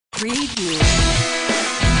preview.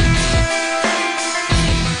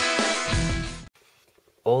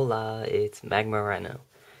 Hola, it's Magma Rhino.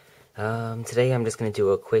 Today I'm just going to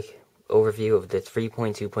do a quick overview of the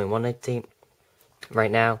 3.2.1 update.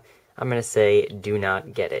 Right now, I'm going to say do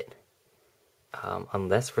not get it.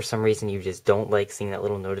 Unless for some reason you just don't like seeing that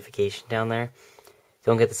little notification down there,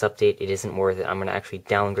 don't get this update. It isn't worth it. I'm going to actually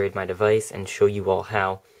downgrade my device and show you all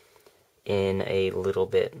how in a little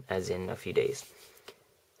bit, as in a few days.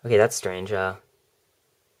 Okay, that's strange. This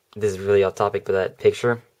is really off topic, but that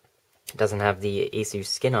picture doesn't have the Asus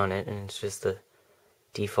skin on it, and it's just a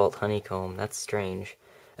default honeycomb. That's strange.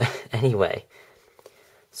 Anyway,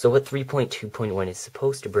 so what 3.2.1 is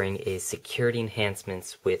supposed to bring is security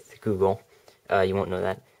enhancements with Google. You won't know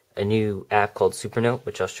that. A new app called Supernote,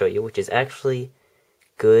 which I'll show you, which is actually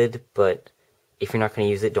good, but if you're not going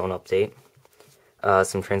to use it, don't update.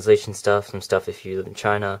 Some translation stuff, some stuff if you live in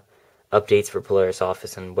China, updates for Polaris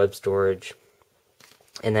Office and web storage,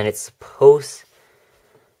 and then it's supposed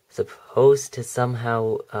to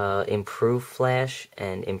somehow improve Flash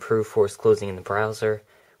and improve force closing in the browser,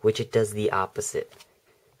 which it does the opposite.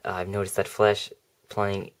 I've noticed that Flash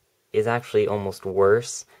playing is actually almost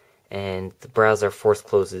worse, and the browser force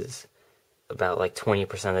closes about like 20%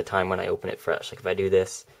 of the time when I open it fresh. Like if I do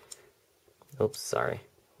this, oops, sorry.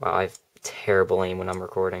 Wow, I have terrible aim when I'm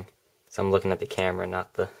recording, so I'm looking at the camera,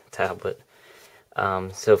 not the tablet.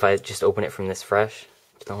 So if I just open it from this fresh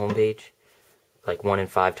to the home page, like 1 in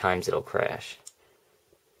 5 times it'll crash.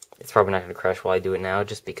 It's probably not going to crash while I do it now,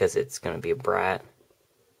 just because it's going to be a brat.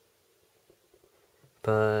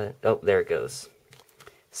 But, oh, there it goes.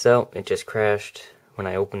 So, it just crashed when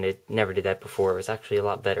I opened it. Never did that before. It was actually a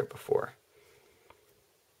lot better before.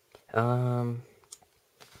 You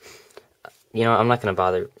know, I'm not going to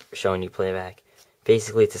bother showing you playback.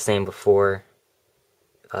 Basically, it's the same before.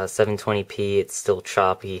 720p, it's still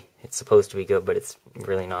choppy. It's supposed to be good, but it's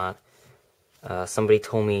really not. Somebody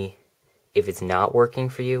told me if it's not working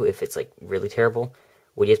for you, if it's like really terrible,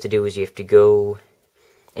 what you have to do is you have to go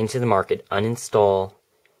into the market, uninstall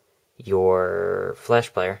your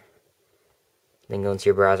Flash player, then go into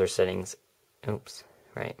your browser settings. Oops,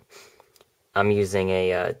 right. I'm using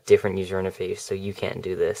a different user interface, so you can't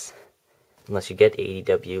do this unless you get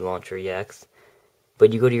ADW Launcher EX.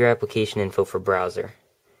 But you go to your application info for browser,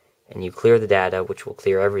 and you clear the data, which will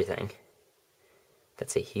clear everything.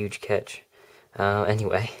 That's a huge catch.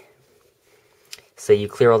 Anyway, so you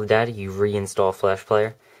clear all the data, you reinstall Flash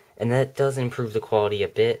Player, and that does improve the quality a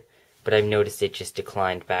bit, but I've noticed it just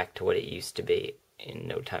declined back to what it used to be in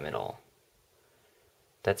no time at all.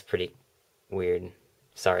 That's pretty weird.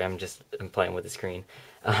 Sorry, I'm playing with the screen.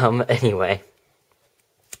 Anyway,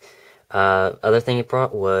 other thing it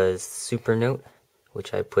brought was Supernote,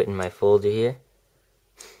 which I put in my folder here.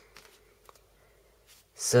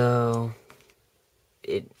 So,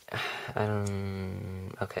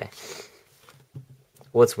 okay.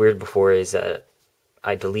 What's weird before is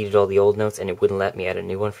I deleted all the old notes and it wouldn't let me add a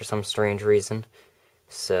new one for some strange reason.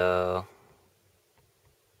 So,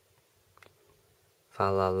 fa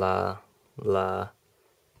la la la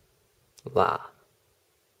la.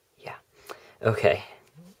 Yeah. Okay.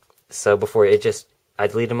 So before I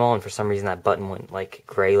deleted them all, and for some reason that button went like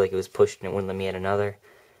gray, like it was pushed and it wouldn't let me add another.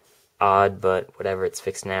 Odd, but whatever, it's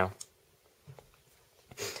fixed now.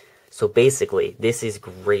 So basically, this is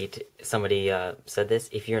great. Somebody said this.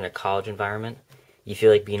 If you're in a college environment, you feel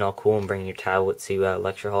like being all cool and bringing your tablet to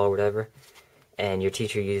lecture hall or whatever, and your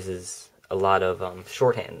teacher uses a lot of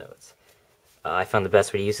shorthand notes. I found the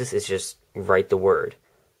best way to use this is just write the word.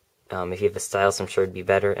 If you have a stylus, I'm sure it'd be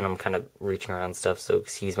better, and I'm kind of reaching around stuff, so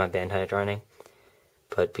excuse my bad handwriting.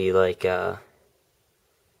 But be like, sorry,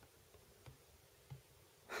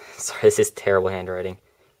 this is terrible handwriting.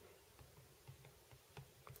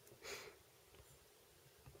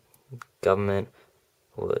 Government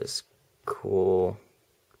was cool.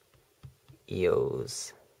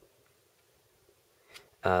 EOs.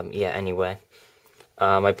 Yeah, anyway.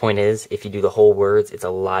 My point is, if you do the whole words, it's a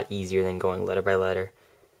lot easier than going letter by letter.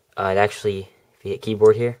 It actually, if you hit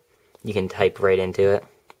keyboard here, you can type right into it.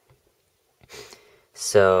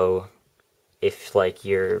 So, if like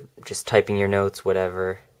you're just typing your notes,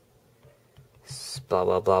 whatever, blah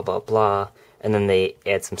blah blah blah blah, and then they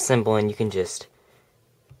add some symbol and you can just,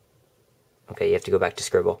 okay, you have to go back to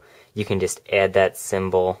scribble. You can just add that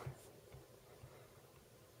symbol.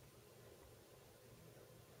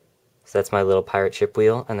 So that's my little pirate ship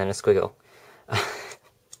wheel, and then a squiggle.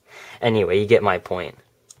 Anyway, you get my point.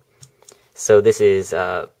 So this is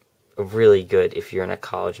really good if you're in a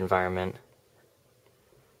college environment.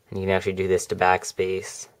 And you can actually do this to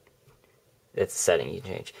backspace. It's a setting you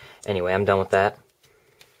change. Anyway, I'm done with that.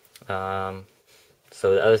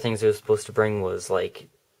 So the other things it was supposed to bring was like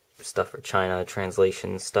stuff for China,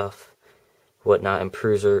 translation stuff, whatnot,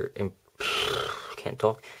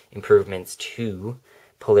 improvements to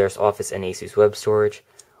Polaris Office and Asus web storage.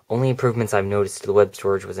 Only improvements I've noticed to the web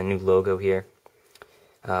storage was a new logo here.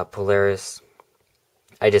 Polaris,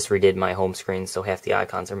 I just redid my home screen, so half the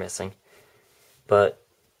icons are missing. But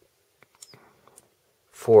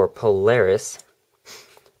for Polaris,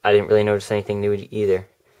 I didn't really notice anything new either.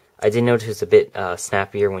 I did notice it's a bit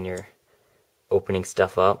snappier when you're opening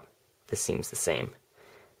stuff up. This seems the same.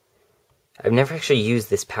 I've never actually used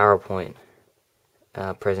this PowerPoint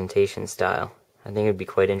presentation style. I think it would be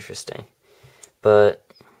quite interesting. But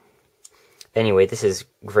anyway, this is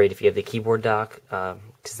great if you have the keyboard dock,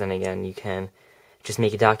 because then again, you can just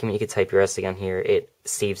make a document. You can type your essay on here. It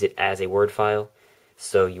saves it as a Word file.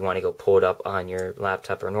 So you want to go pull it up on your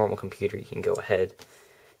laptop or normal computer, you can go ahead.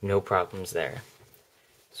 No problems there.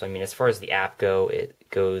 So I mean, as far as the app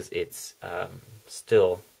goes, it's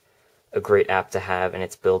still a great app to have, and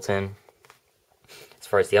it's built in. As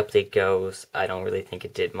far as the update goes, I don't really think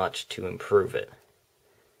it did much to improve it.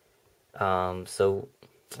 So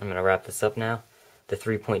I'm going to wrap this up now. The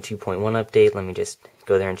 3.2.1 update, let me just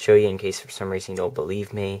go there and show you in case for some reason you don't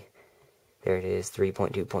believe me. There it is,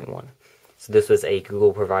 3.2.1. So this was a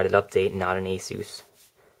Google provided update, not an Asus.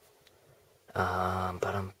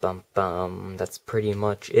 That's pretty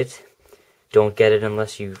much it. Don't get it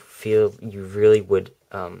unless you feel you really would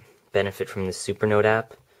benefit from the Supernote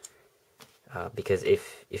app. Because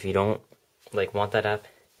if you don't want that app,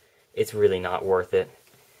 it's really not worth it.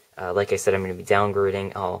 Like I said, I'm going to be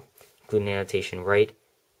downgrading. I'll include an annotation right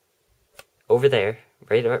over there,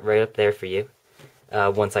 right up there for you.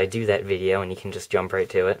 Once I do that video, and you can just jump right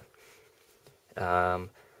to it.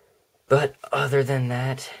 But other than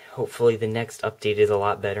that, hopefully the next update is a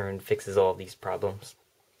lot better and fixes all these problems.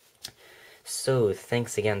 So,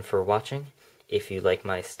 thanks again for watching. If you like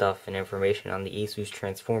my stuff and information on the Asus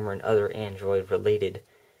Transformer and other Android-related...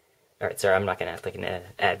 Alright, sorry, I'm not going to act like an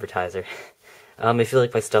advertiser. If you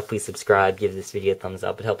like my stuff, please subscribe, give this video a thumbs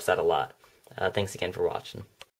up. It helps out a lot. Thanks again for watching.